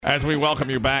As we welcome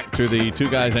you back to the Two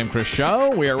Guys Named Chris show,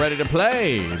 we are ready to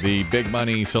play the Big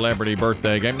Money Celebrity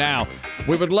Birthday Game. Now,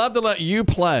 we would love to let you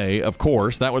play, of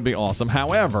course. That would be awesome.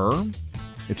 However,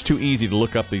 it's too easy to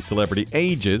look up these celebrity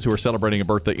ages who are celebrating a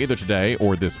birthday either today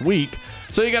or this week.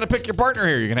 So you got to pick your partner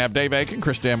here. You can have Dave Aiken,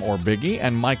 Chris Dim, or Biggie,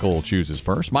 and Michael chooses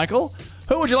first. Michael,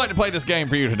 who would you like to play this game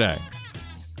for you today?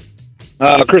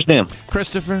 Chris Dim.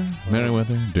 Christopher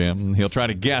Merriweather Dim. He'll try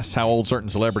to guess how old certain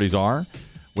celebrities are.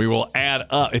 We will add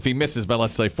up. If he misses by,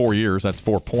 let's say, 4 years, that's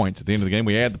 4 points. At the end of the game,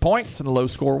 we add the points, and the low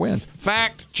score wins.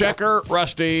 Fact checker,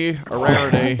 Rusty, a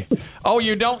rarity. Oh,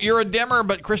 you don't? You're a dimmer,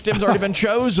 but Chris Dim's already been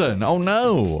chosen. Oh,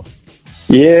 no.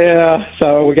 Yeah,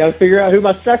 so we got to figure out who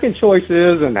my second choice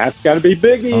is, and that's got to be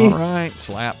Biggie. All right,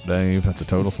 slap, Dave. That's a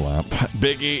total slap.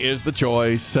 Biggie is the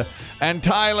choice. And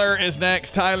Tyler is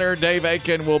next. Tyler, Dave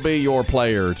Aiken will be your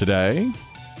player today.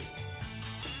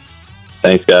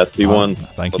 Thanks, guys. You won.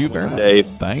 Thank you very much. Dave.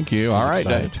 Thank you. All right,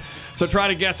 Dave. So try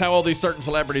to guess how old these certain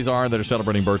celebrities are that are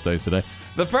celebrating birthdays today.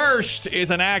 The first is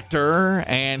an actor,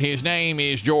 and his name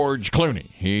is George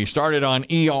Clooney. He started on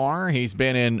ER. He's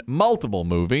been in multiple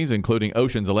movies, including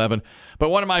Ocean's 11. But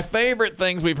one of my favorite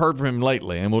things we've heard from him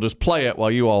lately, and we'll just play it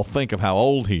while you all think of how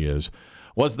old he is,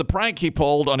 was the prank he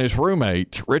pulled on his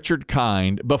roommate, Richard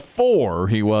Kind, before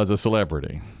he was a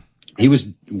celebrity. He was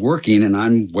working, and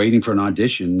I'm waiting for an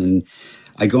audition, and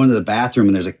I go into the bathroom,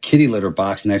 and there's a kitty litter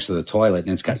box next to the toilet,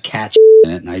 and it's got cat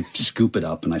in it, and I scoop it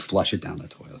up, and I flush it down the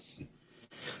toilet.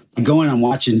 I go in, I'm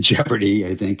watching Jeopardy,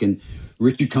 I think, and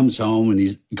Richard comes home, and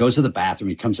he goes to the bathroom,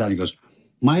 he comes out, and he goes,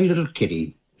 "My little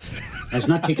kitty has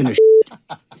not taken a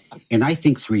in, I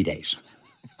think, 3 days."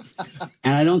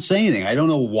 And I don't say anything. I don't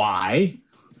know why.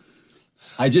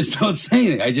 I just don't say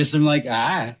anything. I just am like,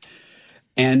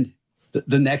 And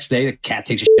the next day, the cat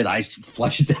takes a shit. I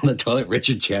flush it down the toilet.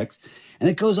 Richard checks. And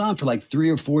it goes on for like 3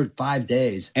 or 4 or 5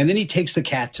 days. And then he takes the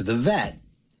cat to the vet.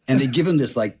 And they give him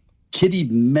this like kitty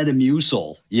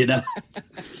Metamucil, you know?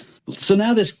 So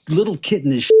now this little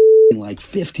kitten is like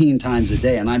 15 times a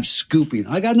day. And I'm scooping.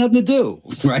 I got nothing to do,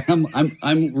 right?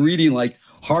 I'm reading like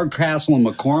Hardcastle and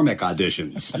McCormick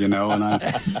auditions, you know? And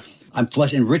I'm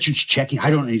flushing. And Richard's checking. I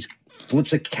don't know. He's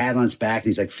flips a cat on its back, and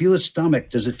he's like, "Feel his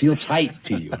stomach. Does it feel tight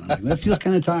to you?" And I'm like, "That feels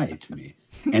kind of tight to me."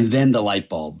 And then the light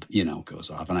bulb, goes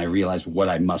off, and I realize what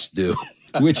I must do,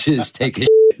 which is take a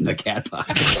shit in the cat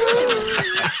box.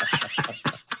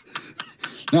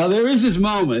 Now, there is this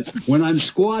moment when I'm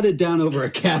squatted down over a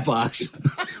cat box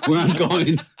where I'm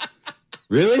going,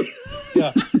 "Really?"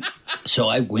 Yeah. So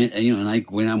I went,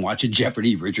 I'm watching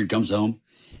Jeopardy. Richard comes home.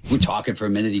 We're talking for a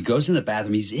minute. He goes in the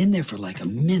bathroom. He's in there for like a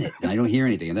minute, and I don't hear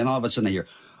anything. And then all of a sudden I hear,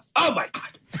 "Oh, my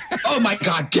God. Oh, my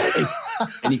God, get it."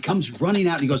 And he comes running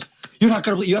out, and he goes, "You're not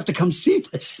going to believe, you have to come see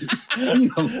this."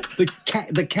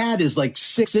 The cat is like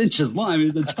 6 inches long. I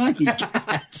mean, the tiny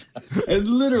cat. And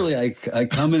literally I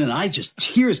come in, and I just,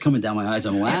 tears coming down my eyes.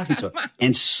 I'm laughing.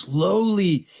 And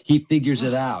slowly he figures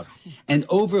it out. And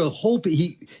over a whole,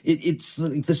 it's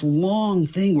like this long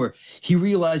thing where he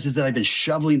realizes that I've been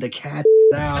shoveling the cat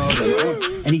out,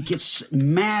 and he gets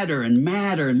madder and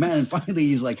madder and madder. And finally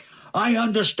he's like, "I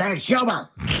understand humor.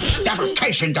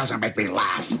 Defecation doesn't make me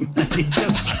laugh." He's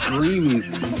just screaming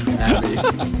at me.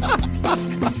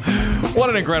 What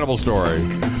an incredible story.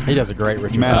 He does a great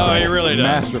Richard. Oh, he really does.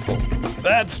 Masterful.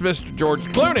 That's Mr. George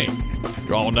Clooney.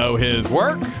 You all know his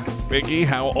work. Biggie,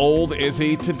 how old is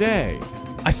he today?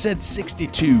 I said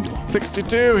 62.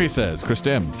 62, he says. Chris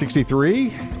Dim.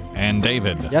 63? And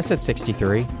David. Yes, at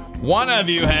 63. One of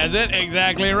you has it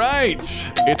exactly right.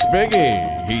 It's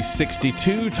Biggie. He's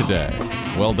 62 today.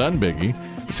 Well done, Biggie.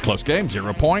 It's a close game.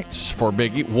 0 points for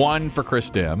Biggie, 1 for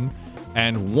Chris Dim,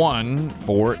 and 1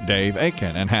 for Dave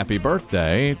Aiken. And happy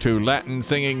birthday to Latin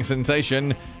singing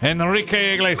sensation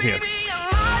Enrique Iglesias.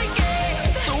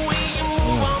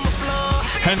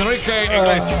 Enrique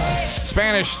Iglesias,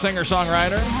 Spanish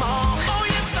singer-songwriter,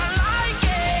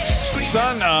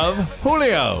 son of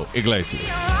Julio Iglesias.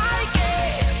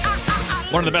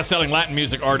 One of the best-selling Latin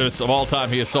music artists of all time.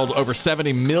 He has sold over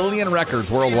 70 million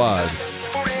records worldwide.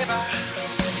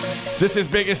 Is this his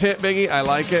biggest hit, Biggie? I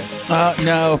Like It?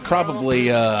 No, probably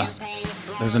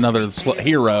there's another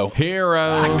Hero.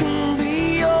 Hero.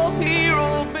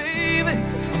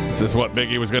 This is what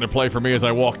Biggie was going to play for me as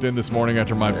I walked in this morning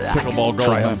after my pickleball goal.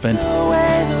 Triumphant.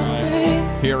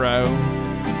 Hero.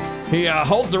 He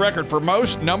holds the record for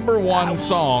most #1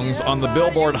 songs on the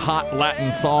Billboard Hot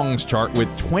Latin Songs chart with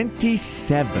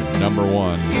 27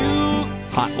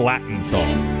 #1 Hot Latin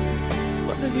songs.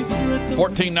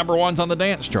 14 #1s on the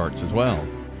dance charts as well.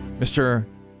 Mr.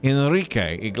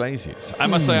 Enrique Iglesias. I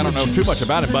must say I don't know too much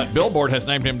about him, but Billboard has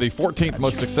named him the 14th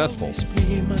most successful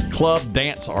club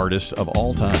dance artist of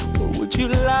all time.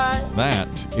 That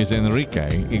is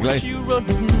Enrique Iglesias.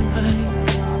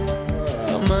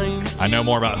 I know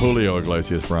more about Julio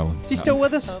Iglesias, probably. Is he still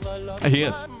with us? He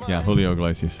is. Yeah, Julio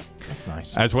Iglesias. That's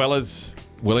nice. As well as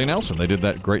Willie Nelson. They did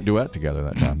that great duet together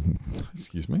that time.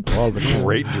 Excuse me.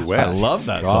 Great duet. I love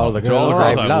that All song. the It's all the girls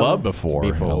girls I I've loved loved before.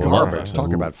 before. I love Garbage. that.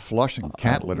 Talk about flushing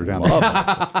cat litter down the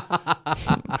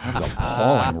That was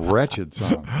appalling, wretched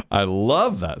song. I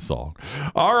love that song.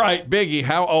 All right, Biggie,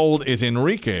 how old is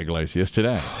Enrique Iglesias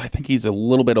today? I think he's a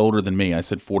little bit older than me. I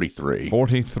said 43.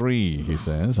 43, he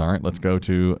says. All right, let's go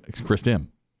to Chris Dim.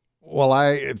 Well,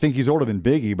 I think he's older than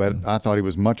Biggie, but I thought he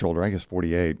was much older. I guess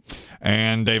 48.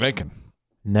 And Dave Aiken.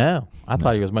 No, I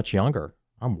thought he was much younger.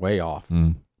 I'm way off.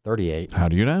 38. How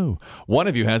do you know? One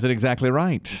of you has it exactly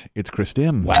right. It's Chris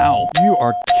Dim. Wow. You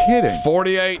are kidding.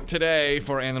 48 today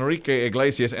for Enrique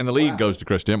Iglesias, and the lead goes to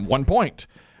Chris Dim. 1 point.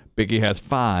 Biggie has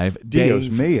 5. Dios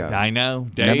Dave, mio. I know.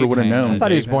 Never Dave would've has- known. I thought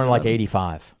he was Dave born has like 11.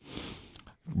 85.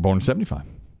 Born in 75.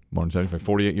 Born in 75.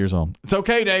 48 years old. It's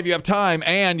okay, Dave. You have time,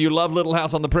 and you love Little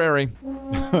House on the Prairie.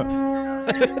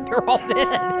 They're all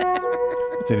dead.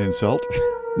 It's an insult.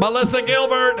 Melissa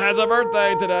Gilbert has a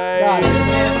birthday today.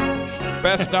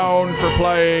 Best known for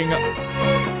playing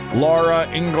Laura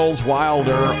Ingalls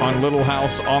Wilder on Little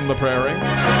House on the Prairie.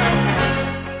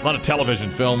 A lot of television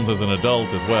films as an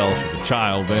adult as well. She was a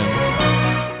child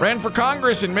then. Ran for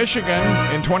Congress in Michigan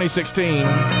in 2016.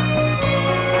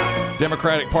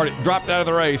 Democratic Party dropped out of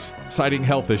the race, citing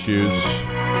health issues.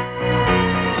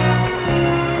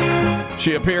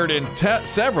 She appeared in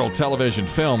several television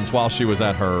films while she was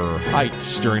at her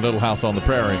heights during Little House on the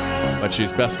Prairie, but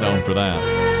she's best known for that.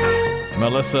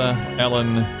 Melissa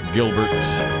Ellen Gilbert.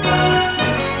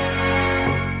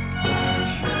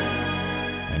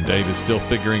 And Dave is still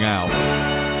figuring out,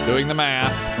 doing the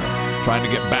math, trying to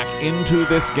get back into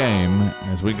this game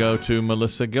as we go to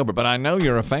Melissa Gilbert. But I know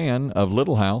you're a fan of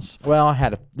Little House. Well, I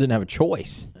didn't have a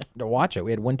choice to watch it.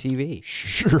 We had one TV.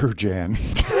 Sure, Jan.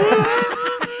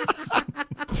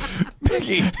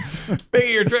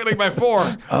 Biggie, you're trailing by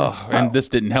 4. Oh, and this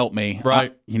didn't help me.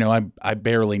 Right. I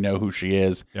barely know who she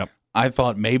is. Yep. I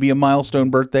thought maybe a milestone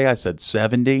birthday. I said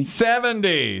 70.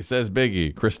 70, says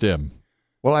Biggie. Chris Dim.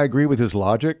 Well, I agree with his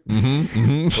logic,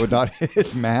 but not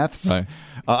his maths. Right.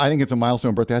 I think it's a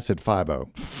milestone birthday. I said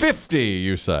 50. 50,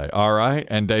 you say. All right.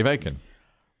 And Dave Aiken.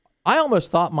 I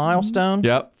almost thought milestone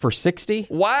Yep. for 60.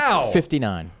 Wow.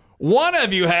 59. One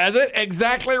of you has it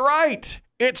exactly right.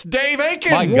 It's Dave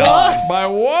Aiken. My God. By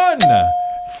 1.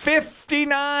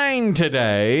 59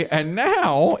 today. And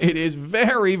now it is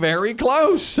very, very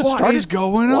close. What is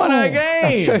going What on? a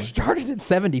game. So it started at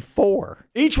 74.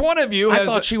 Each one of you I has.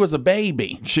 thought she was a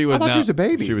baby. she was I thought she now- was a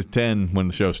baby. She was 10 when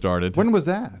the show started. When was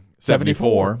that?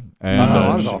 74. And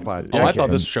I was off by a Oh, I thought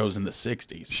decade. this show's in the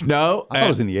 60s. no. I thought it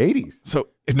was in the 80s. So,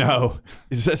 no.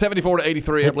 It's 74 to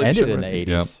 83. I It believe ended she in the read.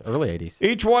 80s, Yep. early 80s.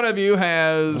 Each one of you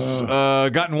has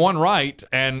gotten one right,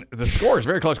 and the score is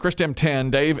very close. Chris Tim 10,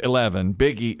 Dave 11,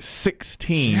 Biggie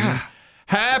 16.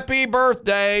 Happy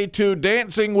birthday to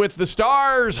Dancing with the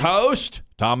Stars host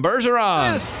Tom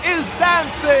Bergeron. This is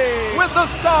Dancing with the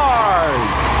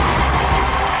Stars.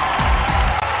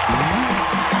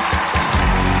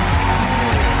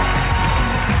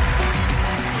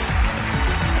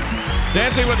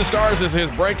 Dancing with the Stars is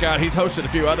his breakout. He's hosted a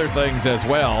few other things as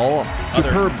well.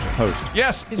 Superb host.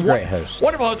 Yes. He's a great host.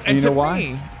 Wonderful host. And you to know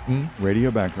why? me- Radio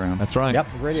background. That's right. Yep,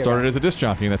 radio Started guy. as a disc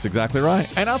jockey, and that's exactly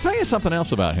right. And I'll tell you something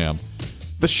else about him.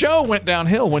 The show went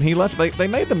downhill when he left. They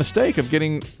made the mistake of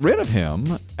getting rid of him,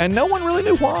 and no one really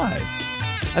knew why.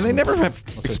 And they never have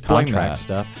explained contract that.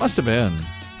 stuff? Must have been.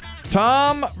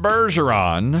 Tom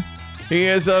Bergeron. He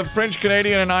is of French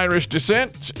Canadian and Irish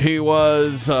descent. He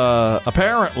was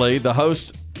apparently the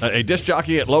host, a disc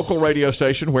jockey at local radio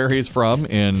station where he's from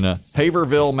in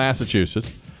Haverhill,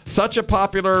 Massachusetts. Such a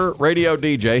popular radio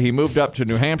DJ, he moved up to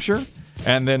New Hampshire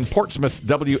and then Portsmouth's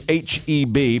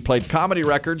WHEB, played comedy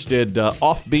records, did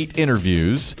offbeat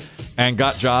interviews, and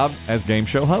got job as game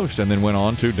show host, and then went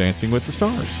on to Dancing with the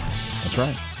Stars. That's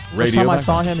right. First time I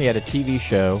saw background. him, he had a TV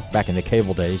show back in the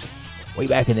cable days, way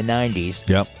back in the 90s.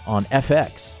 Yep. On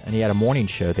FX, and he had a morning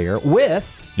show there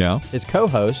with Yeah. his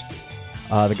co-host,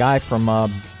 the guy from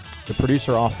the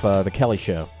producer off the Kelly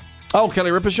Show, Oh, Kelly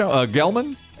Ripa show.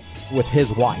 Gelman. with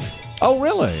his wife. Oh,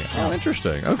 really? Oh,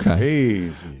 interesting. Okay.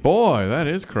 Easy. Boy, that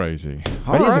is crazy.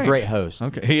 But he's a great host.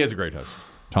 Okay, he is a great host.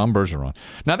 Tom Bergeron.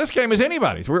 Now, this game is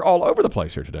anybody's. We're all over the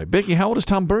place here today. Biggie, how old is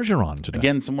Tom Bergeron today?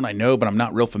 Again, someone I know, but I'm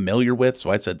not real familiar with,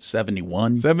 so I said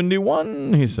 71.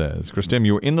 71, he says. Christim,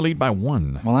 you were in the lead by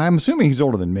 1. Well, I'm assuming he's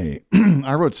older than me.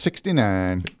 I wrote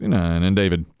 69. 69, and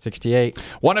David. 68.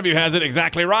 One of you has it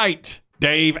exactly right.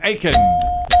 Dave Aiken.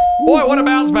 Boy, what a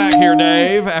bounce back here,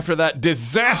 Dave, after that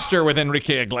disaster with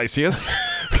Enrique Iglesias.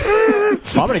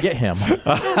 So I'm going to get him.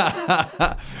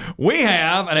 We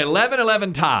have an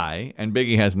 11-11 tie, and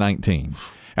Biggie has 19.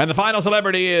 And the final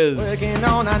celebrity is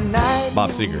Bob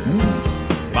Seger.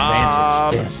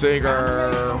 Bob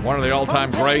Seger, one of the all-time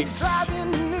greats.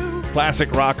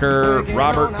 Classic rocker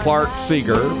Robert Clark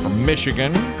Seger from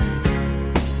Michigan.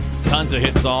 Tons of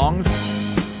hit songs.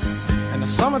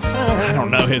 I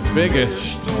don't know his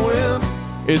biggest.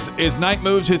 Is Night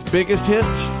Moves his biggest hit?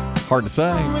 Hard to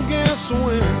say.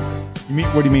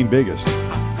 What do you mean biggest?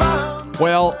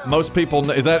 Well, most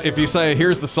people, is that if you say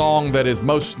here's the song that is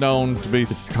most known to be.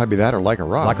 It's gotta be that or Like a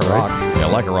Rock. Like a right? Rock. Yeah,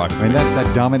 Like a Rock. I mean,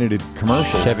 that dominated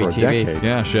commercials Chevy for a TV. decade.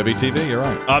 Yeah, Chevy TV, you're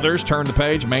right. Others, Turn the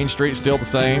Page, Main Street, still the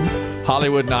same.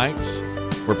 Hollywood Nights.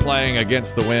 We're playing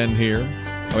Against the Wind here.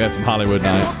 We have some Hollywood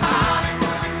Nights.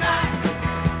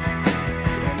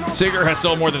 Seger has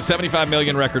sold more than 75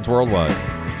 million records worldwide.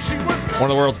 One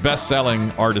of the world's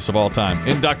best-selling artists of all time.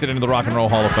 Inducted into the Rock and Roll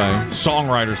Hall of Fame,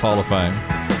 Songwriters Hall of Fame.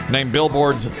 Named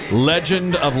Billboard's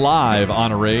Legend of Live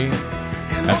honoree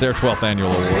at their 12th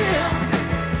annual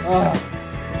award.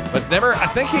 But never, I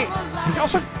think he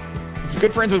also was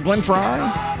good friends with Glenn Frey.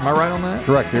 Am I right on that?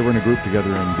 Correct. They were in a group together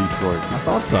in Detroit. I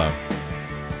thought so.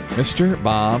 Mr.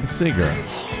 Bob Seger.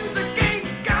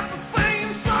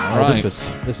 All Oh, right. this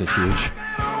is huge.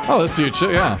 Oh, that's huge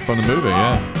too, yeah, from the movie,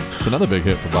 yeah. It's another big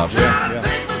hit for Bob Seger.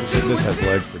 Yeah. This has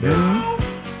legs for days.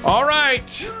 All right,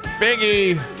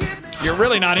 Biggie, you're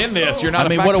really not in this. You're not I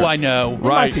mean, a what do factor. I know? He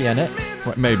might be in it.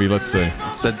 What, maybe, let's see.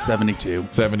 It said 72.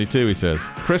 72, he says.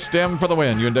 Chris Stem for the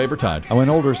win. You and Dave are tied. I went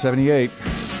older, 78.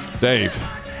 Dave.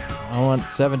 I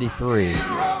want 73.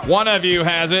 One of you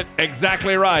has it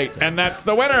exactly right, and that's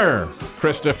the winner.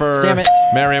 Christopher Damn it.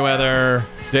 Merriweather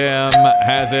Dim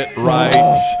has it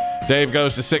right. Dave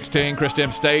goes to 16. Chris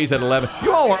Dim stays at 11.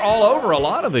 You all were all over a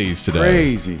lot of these today.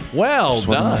 Crazy. Well This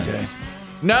wasn't done. my day.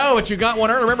 No, but you got one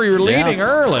early. Remember, you were leading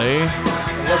early.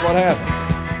 Look what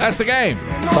happened. That's the game.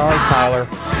 Sorry, Tyler.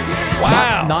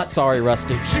 Wow. Not sorry,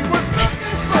 Rusty.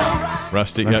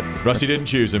 Rusty. Yeah, Rusty didn't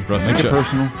choose him. Rusty Make it chose.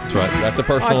 personal. That's right. That's a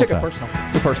personal I took it attack. personal.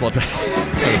 It's a personal attack.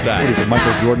 What is it,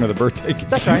 Michael Jordan of the birthday?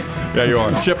 That's right. Yeah, you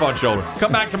are. Chip on shoulder.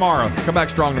 Come back tomorrow. Come back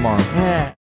strong tomorrow.